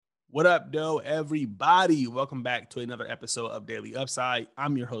What up, though, everybody? Welcome back to another episode of Daily Upside.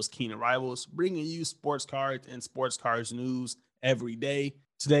 I'm your host, Keenan Rivals, bringing you sports cards and sports cards news every day.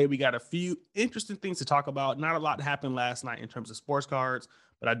 Today, we got a few interesting things to talk about. Not a lot happened last night in terms of sports cards,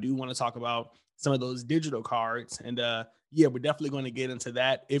 but I do want to talk about some of those digital cards. And yeah, we're definitely going to get into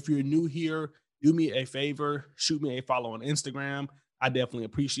that. If you're new here, do me a favor, shoot me a follow on Instagram. I definitely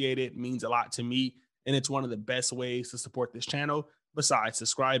appreciate it. It means a lot to me. And it's one of the best ways to support this channel besides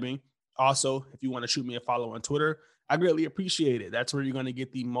subscribing. Also, if you want to shoot me a follow on Twitter, I greatly appreciate it. That's where you're going to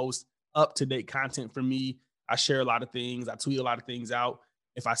get the most up-to-date content from me. I share a lot of things. I tweet a lot of things out.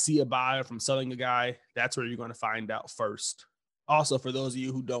 If I see a buyer from selling a guy, that's where you're going to find out first. Also, for those of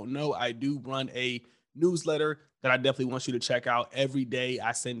you who don't know, I do run a newsletter that I definitely want you to check out. Every day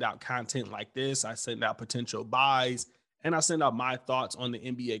I send out content like this. I send out potential buys and I send out my thoughts on the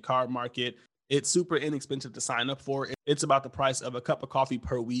NBA card market. It's super inexpensive to sign up for. It's about the price of a cup of coffee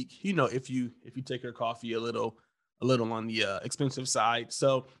per week. You know, if you take your coffee a little on the expensive side.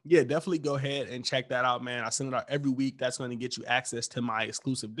 So yeah, definitely go ahead and check that out, man. I send it out every week. That's going to get you access to my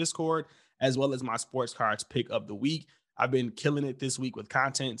exclusive Discord as well as my sports cards pick of the week. I've been killing it this week with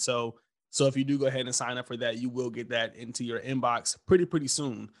content. So if you do go ahead and sign up for that, you will get that into your inbox pretty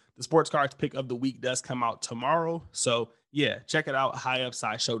soon. The sports cards pick of the week does come out tomorrow. So yeah, check it out,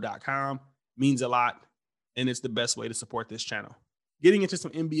 highupsideshow.com. Means a lot, and it's the best way to support this channel. Getting into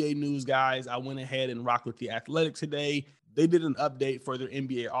some NBA news, guys, I went ahead and rocked with The Athletic today. They did an update for their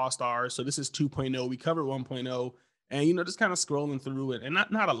NBA All-Stars. So this is 2.0. We covered 1.0. And, just kind of scrolling through it. And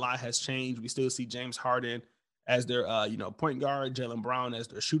not a lot has changed. We still see James Harden as their, point guard, Jaylen Brown as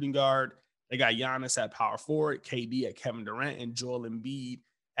their shooting guard. They got Giannis at power forward, KD at Kevin Durant, and Joel Embiid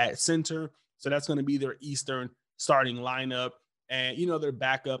at center. So that's going to be their Eastern starting lineup. And, their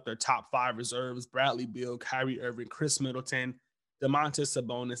backup, their top five reserves, Bradley Beal, Kyrie Irving, Chris Middleton, Domantas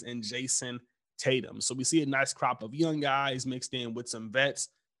Sabonis, and Jason Tatum. So we see a nice crop of young guys mixed in with some vets.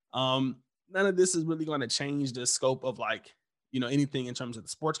 None of this is really going to change the scope of anything in terms of the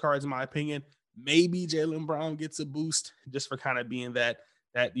sports cards, in my opinion. Maybe Jaylen Brown gets a boost just for kind of being that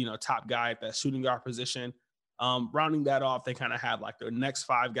top guy at that shooting guard position. Rounding that off, they kind of have like their next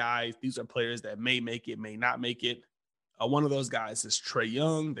five guys. These are players that may make it, may not make it. One of those guys is Trae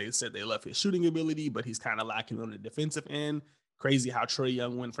Young. They said they love his shooting ability, but he's kind of lacking on the defensive end. Crazy how Trae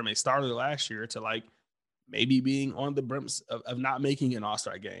Young went from a starter last year to maybe being on the brink of not making an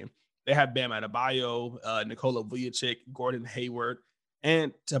All-Star game. They have Bam Adebayo, Nikola Vucevic, Gordon Hayward,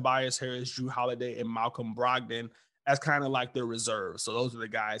 and Tobias Harris, Drew Holiday, and Malcolm Brogdon as kind of like their reserves. So those are the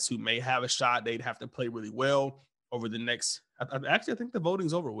guys who may have a shot. They'd have to play really well over the next. Actually, I think the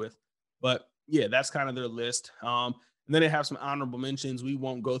voting's over with, but yeah, that's kind of their list. And then they have some honorable mentions. We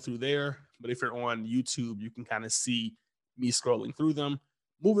won't go through there, but if you're on YouTube, you can kind of see me scrolling through them.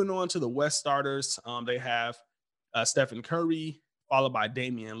 Moving on to the West starters, they have Stephen Curry, followed by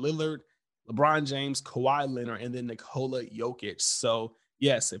Damian Lillard, LeBron James, Kawhi Leonard, and then Nikola Jokic. So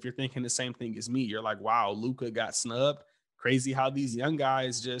yes, if you're thinking the same thing as me, you're like, wow, Luka got snubbed. Crazy how these young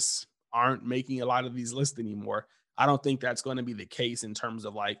guys just aren't making a lot of these lists anymore. I don't think that's going to be the case in terms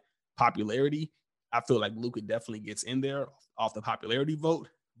of popularity. I feel like Luka definitely gets in there off the popularity vote,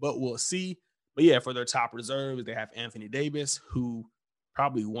 but we'll see. But yeah, for their top reserves, they have Anthony Davis, who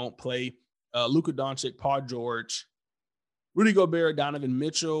probably won't play, Luka Doncic, Paul George, Rudy Gobert, Donovan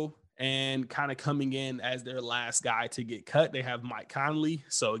Mitchell, and kind of coming in as their last guy to get cut, they have Mike Conley.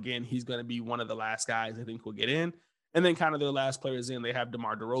 So again, he's going to be one of the last guys I think will get in. And then kind of their last players in, they have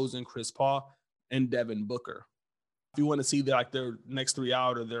DeMar DeRozan, Chris Paul, and Devin Booker. If you want to see their next three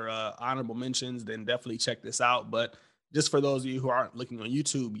out or their honorable mentions, then definitely check this out. But just for those of you who aren't looking on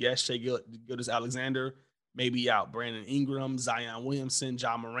YouTube, yes, Shai Gilgeous-Alexander may be out. Brandon Ingram, Zion Williamson,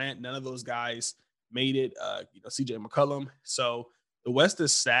 John Morant, none of those guys made it. CJ McCollum. So the West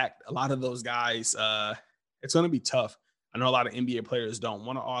is stacked. A lot of those guys, it's going to be tough. I know a lot of NBA players don't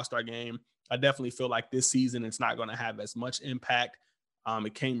want an All-Star game. I definitely feel like this season it's not going to have as much impact.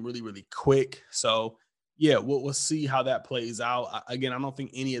 It came really quick. So yeah, we'll see how that plays out. Again, I don't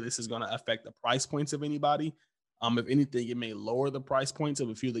think any of this is going to affect the price points of anybody. If anything, it may lower the price points of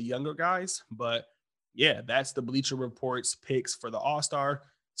a few of the younger guys. But yeah, that's the Bleacher Report's picks for the All-Star.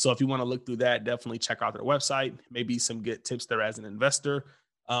 So if you want to look through that, definitely check out their website. Maybe some good tips there as an investor.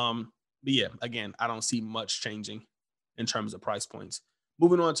 But yeah, again, I don't see much changing in terms of price points.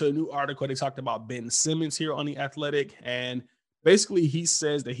 Moving on to a new article, they talked about Ben Simmons here on The Athletic. And basically, he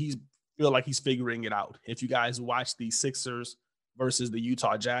says that he's feel like he's figuring it out. If you guys watched the Sixers versus the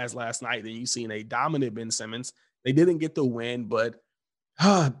Utah Jazz last night, then you've seen a dominant Ben Simmons. They didn't get the win, but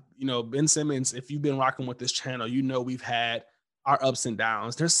Ben Simmons, if you've been rocking with this channel, we've had our ups and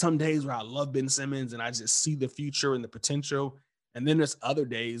downs. There's some days where I love Ben Simmons and I just see the future and the potential. And then there's other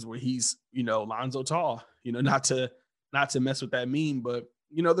days where he's, Lonzo Tall, not to mess with that meme, but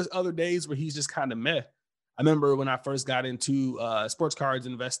there's other days where he's just kind of meh. I remember when I first got into sports cards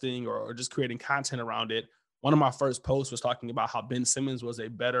investing or just creating content around it. One of my first posts was talking about how Ben Simmons was a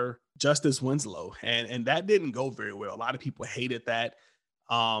better Justice Winslow, and that didn't go very well. A lot of people hated that.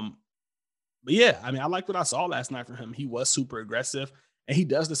 Um, but yeah, I mean, I liked what I saw last night from him. He was super aggressive, and he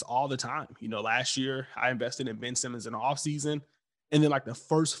does this all the time. Last year I invested in Ben Simmons in the offseason, and then like the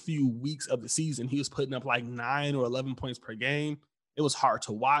first few weeks of the season, he was putting up like 9 or 11 points per game. It was hard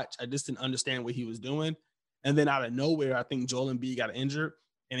to watch. I just didn't understand what he was doing. And then out of nowhere, I think Joel Embiid got injured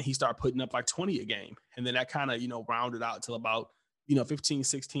and he started putting up like 20 a game. And then that kind of, rounded out till about, 15,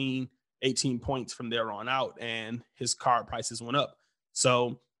 16, 18 points from there on out. And his card prices went up.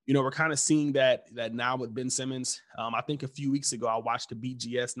 So, we're kind of seeing that now with Ben Simmons. I think a few weeks ago, I watched the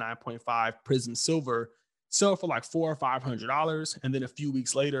BGS 9.5 Prism Silver sell for like $400 or $500. And then a few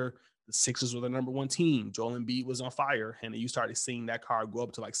weeks later, the Sixers were the number one team. Joel Embiid was on fire, and you started seeing that card go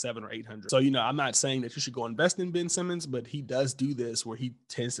up to like 700 or 800. So, I'm not saying that you should go invest in Ben Simmons, but he does do this where he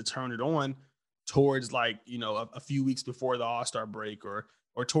tends to turn it on towards like, a few weeks before the All-Star break or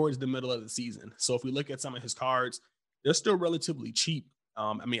towards the middle of the season. So if we look at some of his cards, they're still relatively cheap.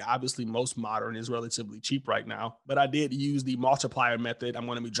 Obviously most modern is relatively cheap right now, but I did use the multiplier method. I'm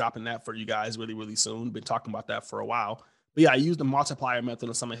going to be dropping that for you guys really, really soon. Been talking about that for a while. But yeah, I used the multiplier method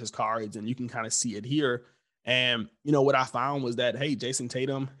on some of his cards, and you can kind of see it here. And, what I found was that, hey, Jason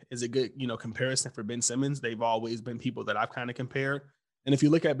Tatum is a good, comparison for Ben Simmons. They've always been people that I've kind of compared. And if you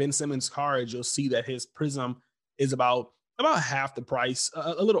look at Ben Simmons' cards, you'll see that his Prism is about half the price,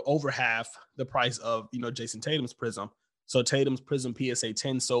 a little over half the price of, Jason Tatum's Prism. So Tatum's Prism PSA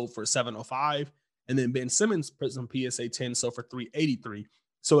 10 sold for $705, and then Ben Simmons' Prism PSA 10 sold for $383.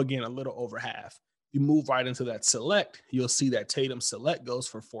 So again, a little over half. You move right into that select, you'll see that Tatum select goes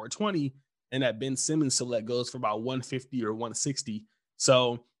for $420 and that Ben Simmons select goes for about $150 or $160.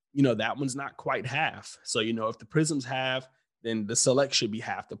 So, that one's not quite half. So, if the Prisms half, then the select should be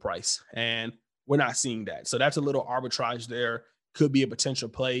half the price. And we're not seeing that. So that's a little arbitrage there. Could be a potential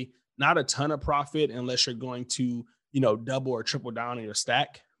play. Not a ton of profit unless you're going to, double or triple down on your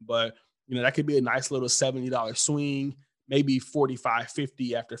stack. But, that could be a nice little $70 swing, maybe 45,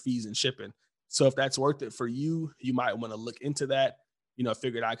 50 after fees and shipping. So if that's worth it for you, you might want to look into that.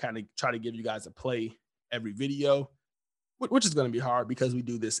 Figured I kind of try to give you guys a play every video, which is going to be hard because we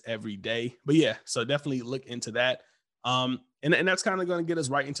do this every day. But yeah, so definitely look into that. And that's kind of going to get us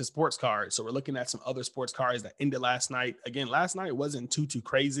right into sports cards. So we're looking at some other sports cards that ended last night. Again, last night wasn't too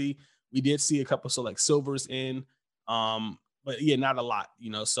crazy. We did see a couple select silvers in, but yeah, not a lot.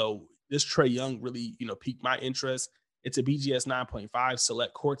 So this Trae Young really, piqued my interest. It's a BGS 9.5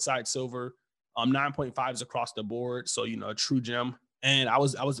 select courtside silver. 9.5s across the board. So, a true gem. And I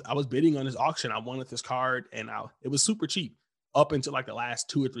was bidding on this auction. I wanted this card and it was super cheap up until like the last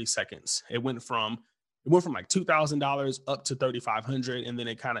 2 or 3 seconds. It went from like $2,000 up to $3,500. And then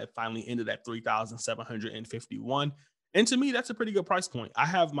it kind of finally ended at $3,751. And to me, that's a pretty good price point. I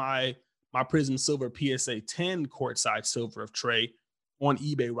have my Prism Silver PSA 10 courtside silver of Trae on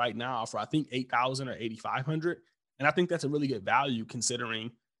eBay right now for I think $8,000 or $8,500. And I think that's a really good value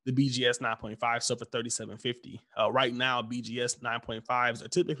considering the BGS 9.5 so for $3,750. Right now, BGS 9.5s are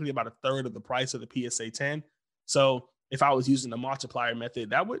typically about a third of the price of the PSA 10. So if I was using the multiplier method,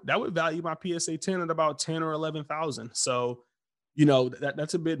 that would value my PSA 10 at about 10 or 11,000. So,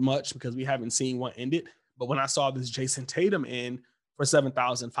 that's a bit much because we haven't seen one ended. But when I saw this Jason Tatum in for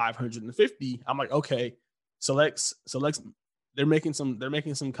 7,550, I'm like, okay, selects. They're making some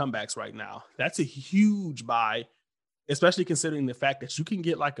comebacks right now. That's a huge buy, especially considering the fact that you can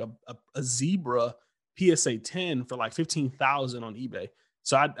get like a zebra PSA 10 for like 15,000 on eBay.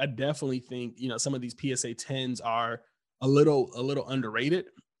 So I definitely think, some of these PSA 10s are a little underrated.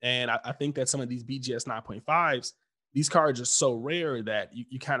 And I think that some of these BGS 9.5s, these cards are so rare that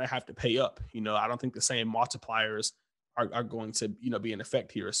you kind of have to pay up. I don't think the same multipliers are going to, be in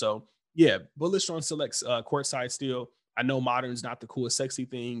effect here. So yeah, bullish on selects courtside still. I know modern's not the coolest, sexy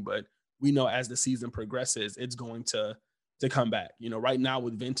thing, but we know as the season progresses, it's going to come back. Right now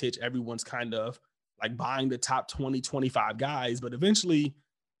with vintage, everyone's kind of like buying the top 20, 25 guys, but eventually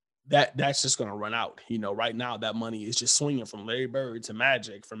that's just going to run out. Right now that money is just swinging from Larry Bird to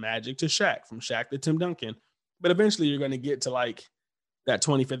Magic, from Magic to Shaq, from Shaq to Tim Duncan. But eventually you're going to get to like that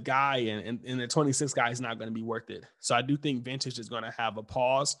 25th guy and the 26th guy is not going to be worth it. So I do think vintage is going to have a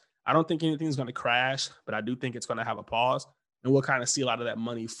pause. I don't think anything's going to crash, but I do think it's going to have a pause. And we'll kind of see a lot of that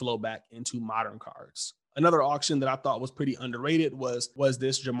money flow back into modern cards. Another auction that I thought was pretty underrated was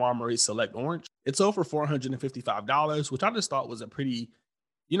this Jamal Murray Select Orange. It sold for $455, which I just thought was a pretty,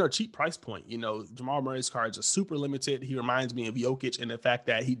 cheap price point. Jamal Murray's cards are super limited. He reminds me of Jokic in the fact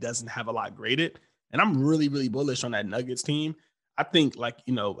that he doesn't have a lot graded. And I'm really, really bullish on that Nuggets team. I think,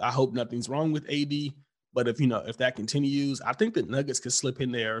 I hope nothing's wrong with AD, but if that continues, I think the Nuggets could slip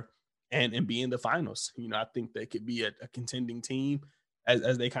in there and be in the finals. I think they could be a contending team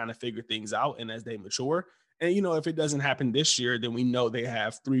as they kind of figure things out and as they mature. And, if it doesn't happen this year, then we know they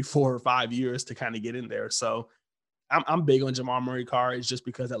have 3, 4, or 5 years to kind of get in there. So I'm big on Jamal Murray cards just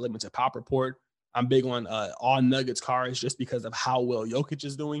because that limited pop report. I'm big on all Nuggets cards just because of how well Jokic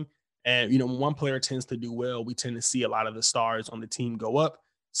is doing. And, when one player tends to do well, we tend to see a lot of the stars on the team go up.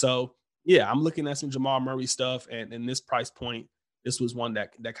 So, yeah, I'm looking at some Jamal Murray stuff. And this price point, this was one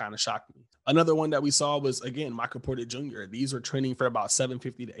that kind of shocked me. Another one that we saw was, again, Michael Porter Jr. These were trending for about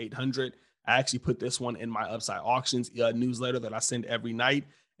 750 to 800. I actually put this one in my Upside Auctions newsletter that I send every night.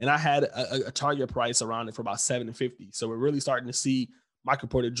 And I had a target price around it for about 750. So we're really starting to see Michael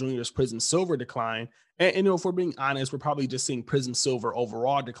Porter Jr.'s Prism Silver decline. And if we're being honest, we're probably just seeing Prism Silver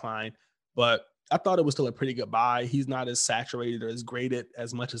overall decline. But I thought it was still a pretty good buy. He's not as saturated or as graded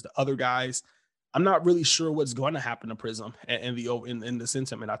as much as the other guys. I'm not really sure what's going to happen to Prism and in the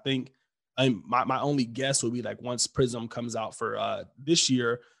sentiment. I think my only guess would be like once Prism comes out for this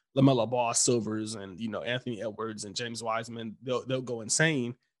year, LaMelo Ball silvers and Anthony Edwards and James Wiseman, they'll go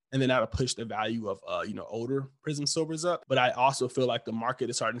insane. And then that'll push the value of older Prism silvers up. But I also feel like the market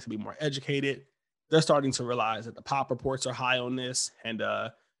is starting to be more educated. They're starting to realize that the pop reports are high on this, and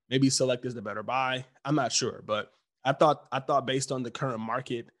maybe Select is the better buy. I'm not sure, but I thought based on the current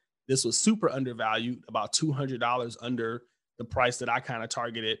market, this was super undervalued, about $200 under the price that I kind of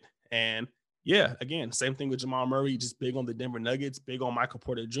targeted. And yeah, again, same thing with Jamal Murray, just big on the Denver Nuggets, big on Michael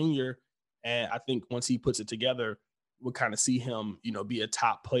Porter Jr. And I think once he puts it together, we'll kind of see him, be a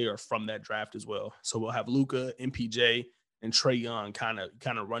top player from that draft as well. So we'll have Luka, MPJ, and Trae Young kind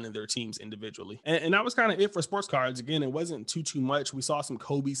of running their teams individually. And that was kind of it for sports cards. Again, it wasn't too much. We saw some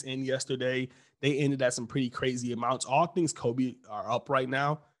Kobe's in yesterday. They ended at some pretty crazy amounts. All things Kobe are up right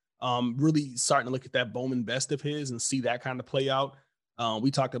now. Really starting to look at that Bowman best of his and see that kind of play out.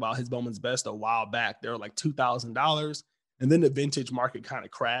 We talked about his Bowman's best a while back. They were like $2,000. And then the vintage market kind of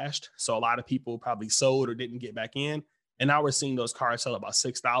crashed. So a lot of people probably sold or didn't get back in. And now we're seeing those cards sell about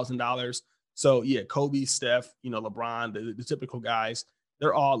 $6,000. So yeah, Kobe, Steph, LeBron, the typical guys,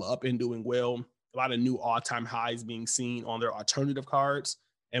 they're all up and doing well. A lot of new all-time highs being seen on their alternative cards.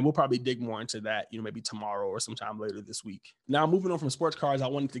 And we'll probably dig more into that, maybe tomorrow or sometime later this week. Now, moving on from sports cards, I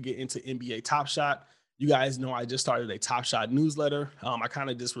wanted to get into NBA Top Shot. You guys know I just started a Top Shot newsletter. I kind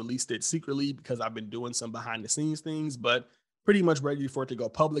of just released it secretly because I've been doing some behind the scenes things, but pretty much ready for it to go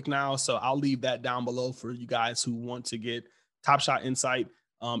public now. So I'll leave that down below for you guys who want to get Top Shot insight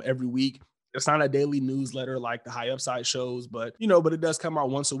every week. It's not a daily newsletter like the High Upside shows, but it does come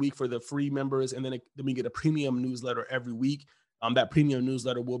out once a week for the free members. And then we get a premium newsletter every week. That premium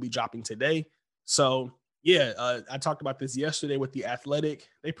newsletter will be dropping today. So yeah, I talked about this yesterday with The Athletic.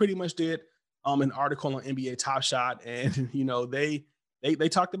 They pretty much did an article on NBA Top Shot, and they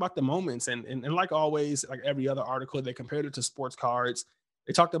talked about the moments, and like always, like every other article, they compared it to sports cards.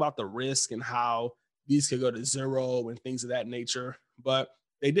 They talked about the risk and how these could go to zero and things of that nature. But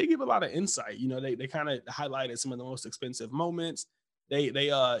they did give a lot of insight. They kind of highlighted some of the most expensive moments.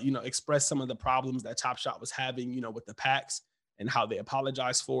 They expressed some of the problems that Top Shot was having, with the packs and how they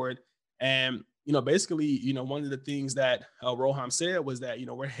apologized for it. And basically, one of the things that Roham said was that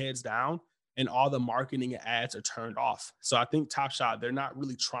we're heads down and all the marketing and ads are turned off. So I think Top Shot, they're not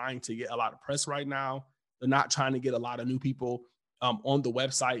really trying to get a lot of press right now. They're not trying to get a lot of new people on the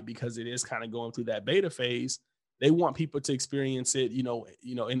website because it is kind of going through that beta phase. They want people to experience it,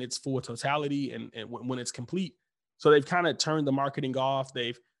 in its full totality and when it's complete. So they've kind of turned the marketing off.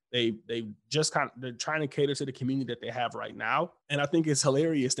 They're trying to cater to the community that they have right now. And I think it's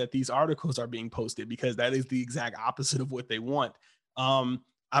hilarious that these articles are being posted because that is the exact opposite of what they want.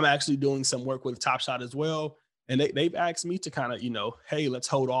 I'm actually doing some work with Top Shot as well. And they've asked me to kind of, hey, let's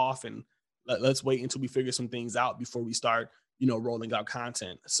hold off and let's wait until we figure some things out before we start, rolling out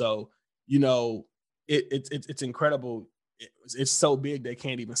content. So, it's incredible. It's so big they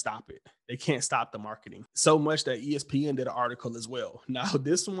can't even stop it. They can't stop the marketing. So much that ESPN did an article as well. Now,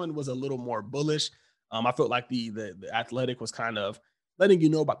 this one was a little more bullish. I felt like the Athletic was kind of letting you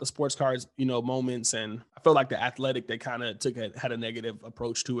know about the sports cards, moments. And I felt like the Athletic, they kind of had a negative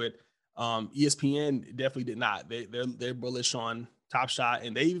approach to it. ESPN definitely did not. They're bullish on Top Shot,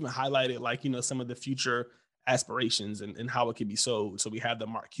 and they even highlighted some of the future aspirations and how it could be sold. So we have the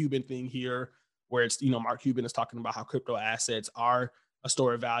Mark Cuban thing here where it's, Mark Cuban is talking about how crypto assets are a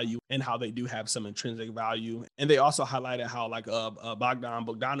store of value and how they do have some intrinsic value. And they also highlighted how like Bogdan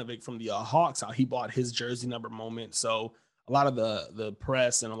Bogdanovic from the Hawks, how he bought his jersey number moment. So a lot of the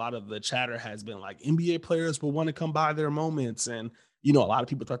press and a lot of the chatter has been like NBA players will want to come by their moments. And, a lot of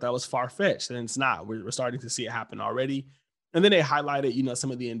people thought that was far-fetched, and it's not. We're starting to see it happen already. And then they highlighted,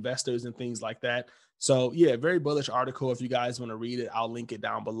 some of the investors and things like that. So yeah, very bullish article. If you guys want to read it, I'll link it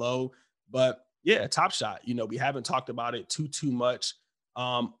down below. But yeah, Top Shot, we haven't talked about it too much.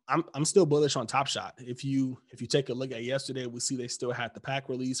 I'm still bullish on Top Shot. If you take a look at yesterday, we see they still had the pack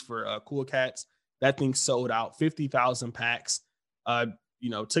release for Cool Cats. That thing sold out 50,000 packs.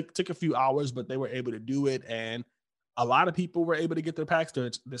 Took a few hours, but they were able to do it. And a lot of people were able to get their packs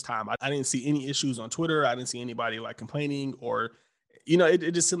this time. I didn't see any issues on Twitter. I didn't see anybody like complaining or,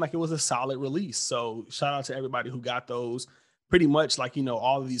 it just seemed like it was a solid release. So shout out to everybody who got those. Pretty much like,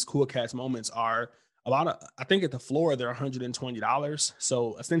 all of these Cool Cats moments are I think at the floor, they're $120.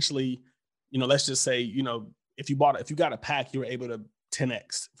 So essentially, let's just say, if you got a pack, you were able to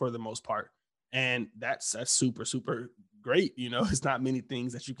 10X for the most part. And that's super, super great. It's not many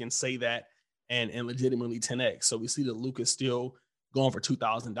things that you can say that and legitimately 10X. So we see that Luka's still going for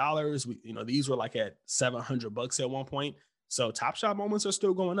 $2,000. These were like at $700 at one point. So Top Shot moments are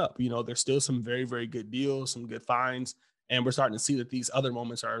still going up. There's still some very, very good deals, some good finds. And we're starting to see that these other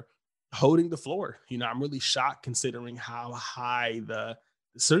moments are holding the floor. I'm really shocked considering how high the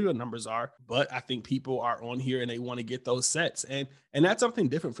serial numbers are, but I think people are on here and they want to get those sets. And that's something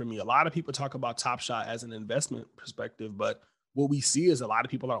different for me. A lot of people talk about Top Shot as an investment perspective, but what we see is a lot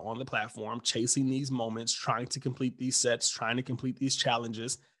of people are on the platform chasing these moments, trying to complete these sets, trying to complete these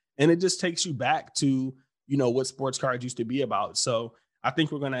challenges. And it just takes you back to, what sports cards used to be about. So I think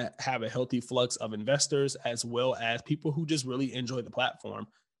we're going to have a healthy flux of investors as well as people who just really enjoy the platform.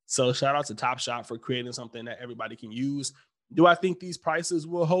 So shout out to Top Shot for creating something that everybody can use. Do I think these prices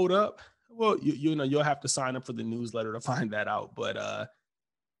will hold up? Well, you'll have to sign up for the newsletter to find that out. But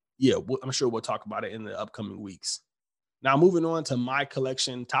I'm sure we'll talk about it in the upcoming weeks. Now, moving on to my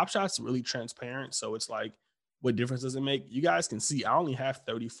collection, Top Shot's really transparent. So it's like, what difference does it make? You guys can see I only have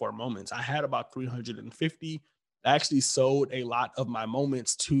 34 moments. I had about 350. I actually sold a lot of my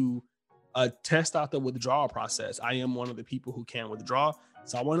moments to test out the withdrawal process. I am one of the people who can withdraw.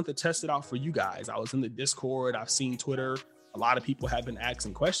 So I wanted to test it out for you guys. I was in the Discord. I've seen Twitter. A lot of people have been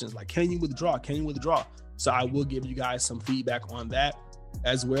asking questions like, can you withdraw? Can you withdraw? So I will give you guys some feedback on that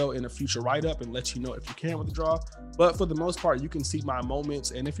as well in a future write-up and let you know if you can withdraw. But for the most part, you can see my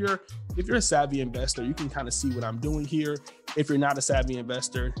moments. And if you're a savvy investor, you can kind of see what I'm doing here. If you're not a savvy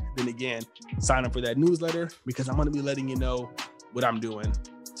investor, then again, sign up for that newsletter because I'm going to be letting you know what I'm doing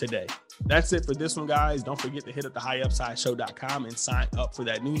today. That's it for this one, guys. Don't forget to hit up the highupsideshow.com and sign up for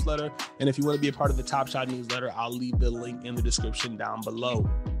that newsletter. And if you want to be a part of the Top Shot newsletter, I'll leave the link in the description down below.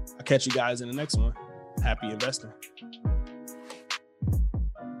 I'll catch you guys in the next one. Happy investing.